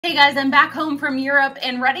Hey guys, I'm back home from Europe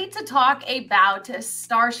and ready to talk about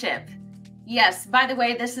Starship. Yes, by the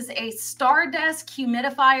way, this is a Star Desk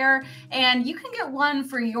humidifier, and you can get one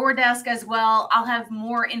for your desk as well. I'll have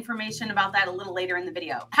more information about that a little later in the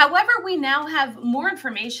video. However, we now have more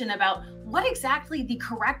information about what exactly the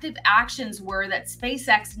corrective actions were that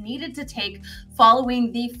SpaceX needed to take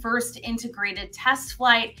following the first integrated test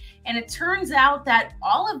flight. And it turns out that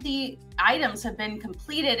all of the items have been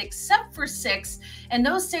completed except for 6, and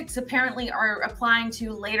those 6 apparently are applying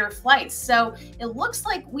to later flights. So it looks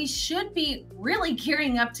like we should be really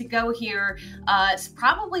gearing up to go here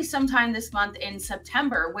probably sometime this month in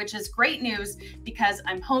September, which is great news because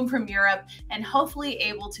I'm home from Europe and hopefully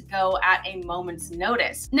able to go at a moment's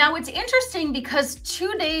notice. Now, it's interesting because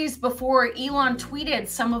 2 days before Elon tweeted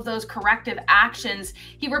some of those corrective actions,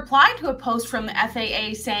 he replied to a post from the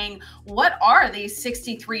FAA saying, "What are these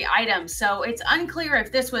 63 items?" So it's unclear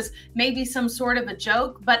if this was maybe some sort of a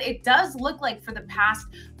joke, but it does look like for the past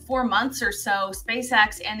 4 months or so,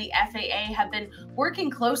 SpaceX and the FAA have been working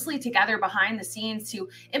closely together behind the scenes to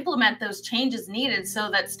implement those changes needed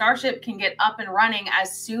so that Starship can get up and running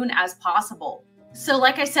as soon as possible. So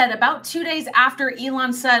like I said, about 2 days after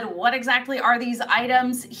Elon said, "What exactly are these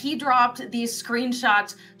items?" he dropped these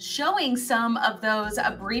screenshots showing some of those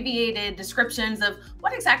abbreviated descriptions of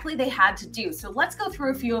what exactly they had to do. So let's go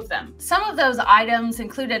through a few of them. Some of those items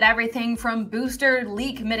included everything from booster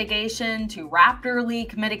leak mitigation to Raptor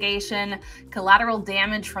leak mitigation, collateral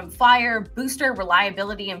damage from fire, booster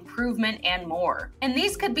reliability improvement, and more. And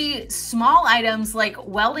these could be small items like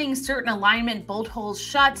welding certain alignment bolt holes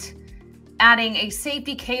shut, adding a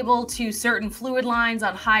safety cable to certain fluid lines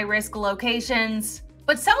on high-risk locations.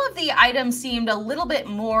 But some of the items seemed a little bit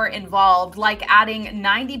more involved, like adding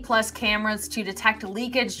 90+ cameras to detect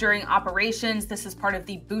leakage during operations. This is part of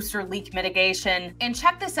the booster leak mitigation. And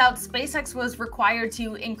check this out, SpaceX was required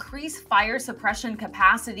to increase fire suppression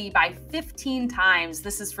capacity by 15 times.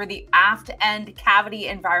 This is for the aft end cavity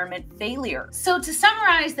environment failure. So to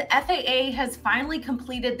summarize, the FAA has finally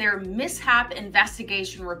completed their mishap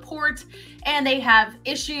investigation report, and they have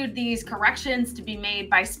issued these corrections to be made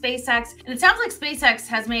by SpaceX. And it sounds like SpaceX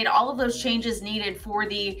has made all of those changes needed for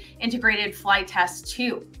the integrated flight test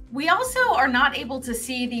too. We also are not able to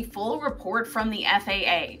see the full report from the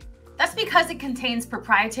FAA. That's because it contains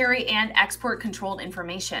proprietary and export-controlled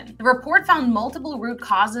information. The report found multiple root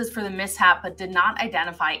causes for the mishap but did not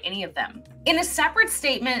identify any of them. In a separate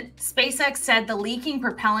statement, SpaceX said the leaking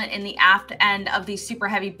propellant in the aft end of the Super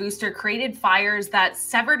Heavy booster created fires that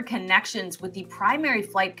severed connections with the primary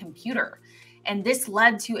flight computer. And this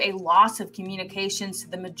led to a loss of communications to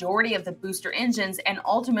the majority of the booster engines and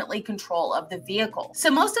ultimately control of the vehicle.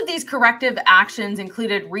 So most of these corrective actions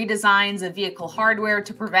included redesigns of vehicle hardware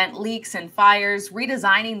to prevent leaks and fires,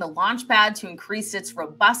 redesigning the launch pad to increase its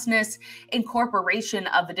robustness, incorporation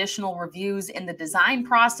of additional reviews in the design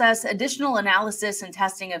process, additional analysis and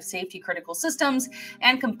testing of safety critical systems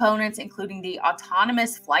and components, including the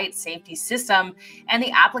autonomous flight safety system, and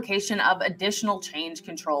the application of additional change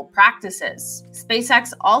control practices.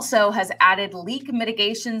 SpaceX also has added leak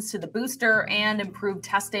mitigations to the booster and improved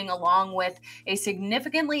testing, along with a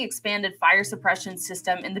significantly expanded fire suppression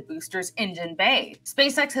system in the booster's engine bay.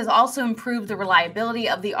 SpaceX has also improved the reliability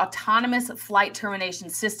of the autonomous flight termination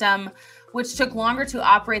system, which took longer to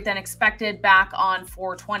operate than expected back on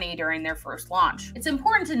 4/20 during their first launch. It's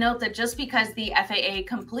important to note that just because the FAA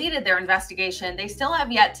completed their investigation, they still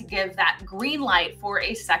have yet to give that green light for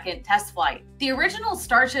a second test flight. The original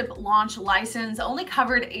Starship launch license only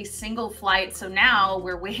covered a single flight, so now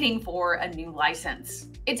we're waiting for a new license.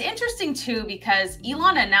 It's interesting too because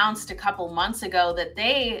Elon announced a couple months ago that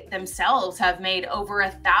they themselves have made over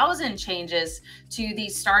 1,000 changes to the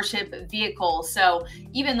Starship vehicle. So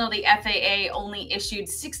even though the FAA only issued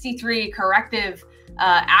 63 corrective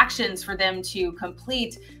actions for them to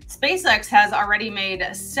complete, SpaceX has already made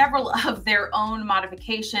several of their own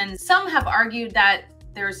modifications. Some have argued that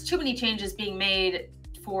there's too many changes being made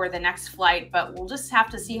for the next flight, but we'll just have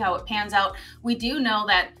to see how it pans out. We do know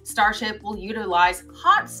that Starship will utilize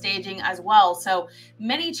hot staging as well. So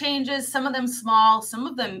many changes, some of them small, some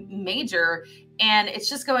of them major, and it's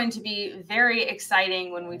just going to be very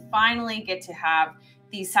exciting when we finally get to have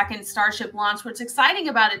the second Starship launch. What's exciting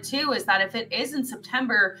about it too is that if it is in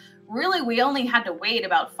September, really we only had to wait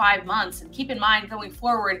about 5 months. And keep in mind, going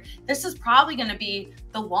forward, this is probably going to be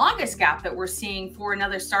the longest gap that we're seeing for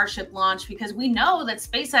another Starship launch, because we know that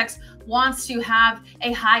SpaceX wants to have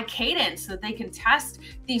a high cadence so that they can test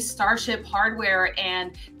the Starship hardware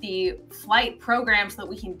and the flight programs so that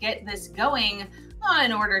we can get this going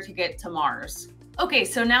in order to get to Mars. Okay,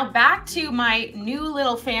 so now back to my new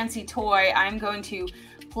little fancy toy. I'm going to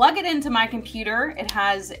plug it into my computer. It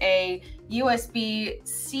has a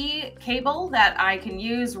USB-C cable that I can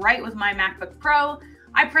use right with my MacBook Pro.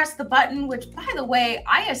 I press the button, which, by the way,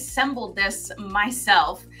 I assembled this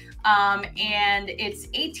myself. And it's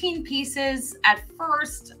 18 pieces. At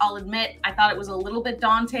first, I'll admit, I thought it was a little bit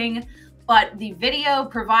daunting, but the video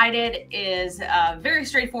provided is very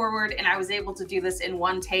straightforward, and I was able to do this in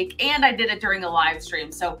one take, and I did it during a live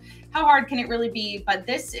stream. So how hard can it really be? But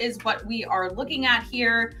this is what we are looking at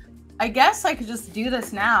here. I guess I could just do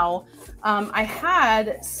this now. I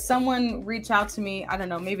had someone reach out to me. I don't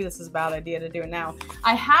know, maybe this is a bad idea to do it now.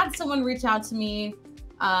 I had someone reach out to me.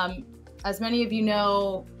 As many of you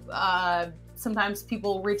know, sometimes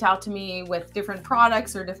people reach out to me with different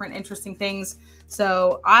products or different interesting things.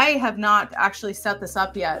 So I have not actually set this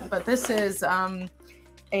up yet, but this is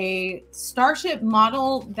a Starship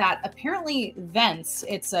model that apparently vents.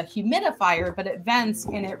 It's a humidifier, but it vents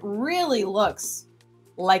and it really looks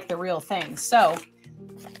like the real thing. So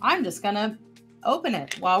I'm just gonna open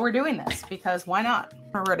it while we're doing this, because why not?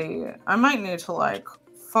 Alrighty, I might need to like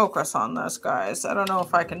focus on this, guys. I don't know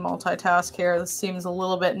if I can multitask here. This seems a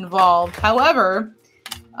little bit involved. However,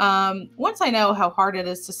 once I know how hard it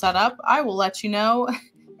is to set up, I will let you know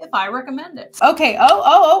if I recommend it. Okay.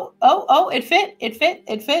 Oh, it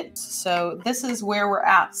fit. So this is where we're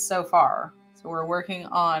at so far. So we're working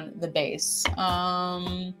on the base.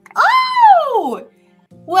 Oh,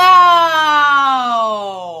 wow.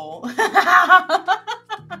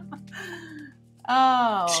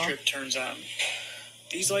 Oh. Strip turns on.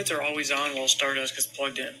 These lights are always on while Stardust is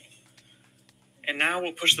plugged in. And now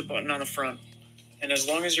we'll push the button on the front. And as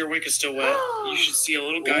long as your wick is still wet, you should see a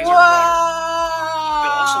little geyser of water.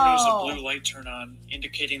 You'll also notice a blue light turn on,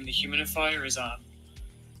 indicating the humidifier is on.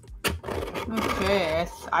 Okay,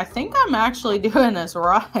 I think I'm actually doing this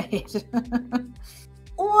right.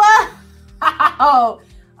 Wow!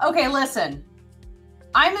 Okay, listen.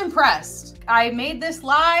 I'm impressed. I made this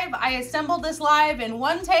live. I assembled this live in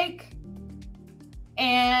one take.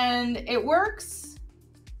 And it works.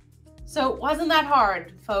 So it wasn't that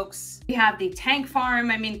hard, folks. We have the tank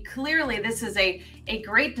farm. I mean, clearly this is a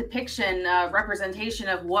great depiction, representation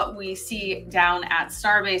of what we see down at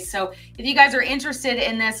Starbase. So if you guys are interested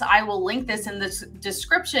in this, I will link this in the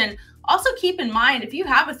description. Also keep in mind, if you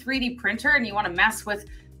have a 3D printer and you want to mess with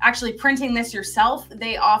actually printing this yourself,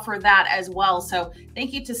 they offer that as well. So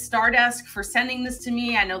thank you to Stardesk for sending this to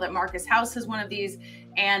me. I know that Marcus House has one of these,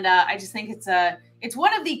 and I just think it's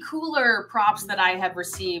one of the cooler props that I have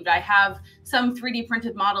received. I have some 3D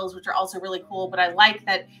printed models, which are also really cool, but I like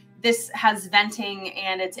that this has venting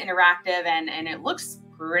and it's interactive and it looks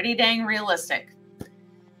pretty dang realistic.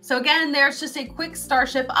 So again, there's just a quick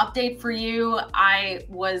Starship update for you. I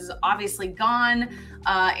was obviously gone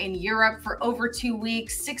in Europe for over 2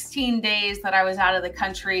 weeks, 16 days that I was out of the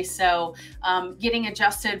country. So getting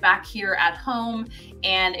adjusted back here at home,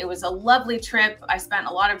 and it was a lovely trip. I spent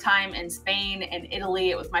a lot of time in Spain and Italy.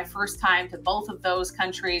 It was my first time to both of those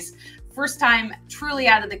countries. First time truly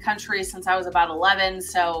out of the country since I was about 11.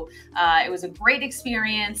 So it was a great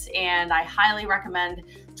experience, and I highly recommend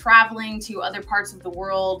traveling to other parts of the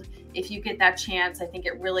world if you get that chance. I think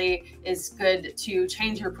it really is good to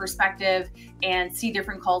change your perspective and see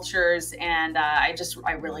different cultures. And I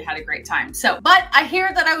really had a great time. So, but I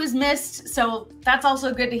hear that I was missed. So that's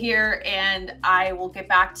also good to hear. And I will get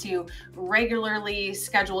back to regularly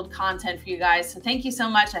scheduled content for you guys. So thank you so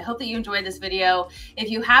much. I hope that you enjoyed this video. If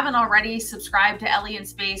you haven't already subscribed to Ellie in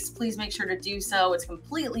Space, please make sure to do so. It's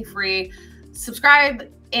completely free.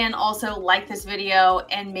 Subscribe and also like this video,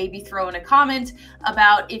 and maybe throw in a comment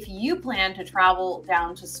about if you plan to travel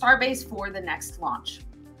down to Starbase for the next launch.